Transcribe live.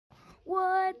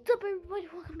What's up, everybody?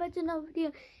 Welcome back to another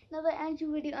video, another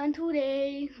Andrew video. On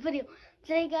today's video,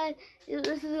 guys,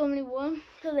 this is the only one.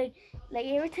 So like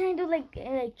every time I do like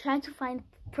trying to find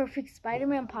perfect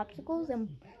Spider-Man popsicles and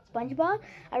Spongebob,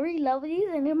 I really love these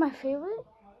and they're my favorite.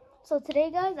 So today,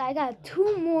 guys, I got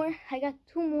two more.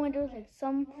 There's like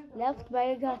some left, but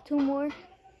I got two more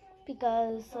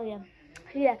because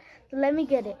yeah. So let me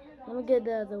get it. Let me get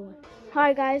the other one. All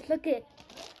right, guys, look it.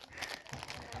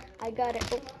 I got it.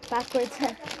 Oh, backwards.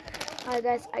 Alright,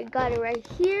 guys, I got it right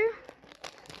here.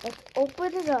 Let's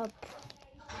open it up.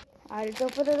 Alright, let's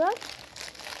open it up.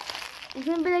 It's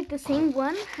gonna be like the same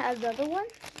one as the other one.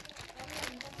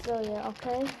 So yeah,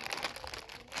 okay.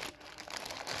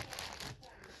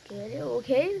 Get it,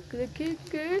 okay.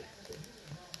 Good.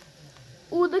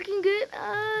 Ooh, looking good.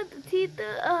 The teeth.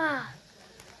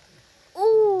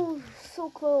 Ooh,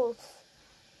 so close.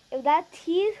 If that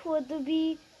teeth would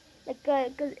be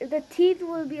cause if the teeth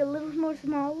will be a little more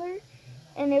smaller,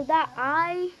 and if this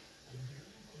eye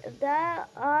went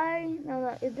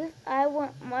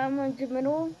to the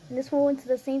middle, and this one went to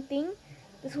the same thing,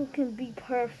 this one can be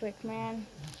perfect, man.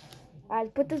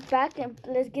 Alright, put this back and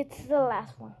let's get to the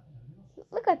last one.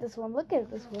 Look at this one.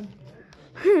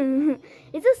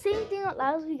 It's the same thing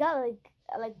as we got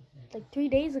like 3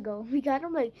 days ago. We got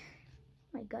them like,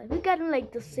 oh my god, we got them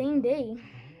like the same day.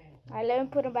 Alright, let me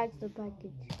put them back to the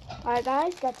package. Alright,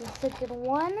 guys, got the second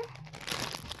one.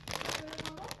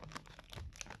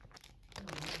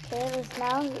 Okay, let's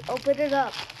now open it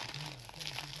up.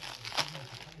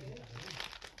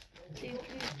 Please,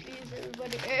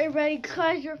 everybody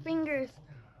cross your fingers.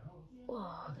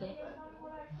 Oh, okay.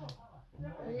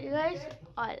 Ready, guys?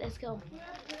 Alright, let's go.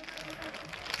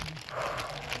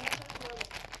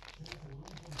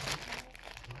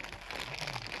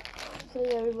 So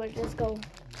yeah, everybody, let's go.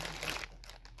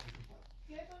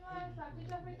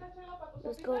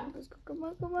 Let's go, come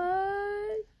on.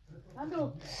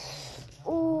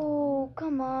 Oh,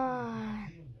 come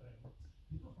on.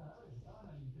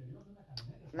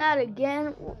 Not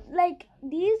again. Like,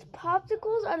 these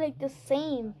popsicles are like the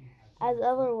same as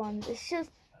other ones. It's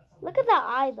just, look at the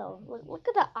eye though. Look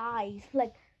at the eyes.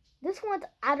 Like, this one's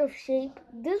out of shape.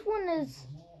 This one is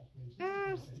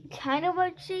kind of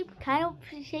out of shape.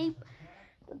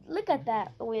 Look at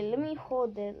that. Wait, let me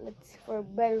hold it. Let's for a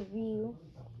better view.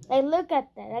 Like, look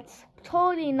at that. That's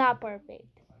totally not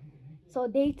perfect. So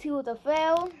day 2 was a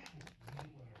fail.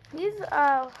 These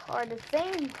are the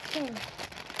same thing.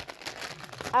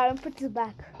 I'll put this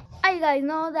back. You guys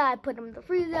know that I put them in the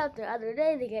freezer the other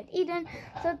day. They get eaten.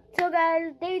 So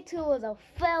guys, day 2 was a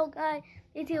fail, guys.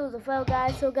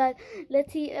 So guys,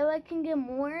 let's see if I can get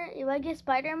more. If I get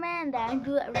Spider-Man, then I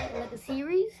do like a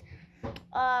series.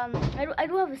 I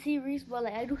do have a series, but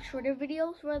like I do shorter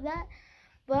videos for that.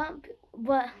 But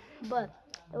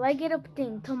if I get a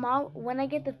thing tomorrow, when I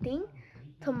get the thing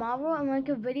tomorrow, I'm gonna make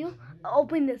a video. I'll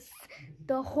open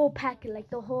the whole packet, like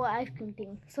the whole ice cream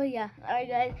thing. So yeah, alright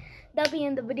guys, that'll be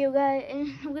in the video, guys. And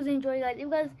if you guys enjoy, guys,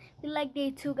 if you like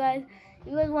day 2, guys, if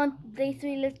you guys want day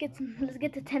 3, let's get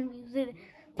to 10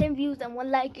 views and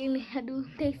 1 like. And I do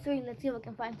day 3. Let's see if I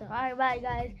can find some. Alright, bye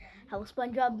guys. Have a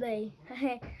Spongebob day.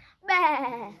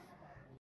 Bye.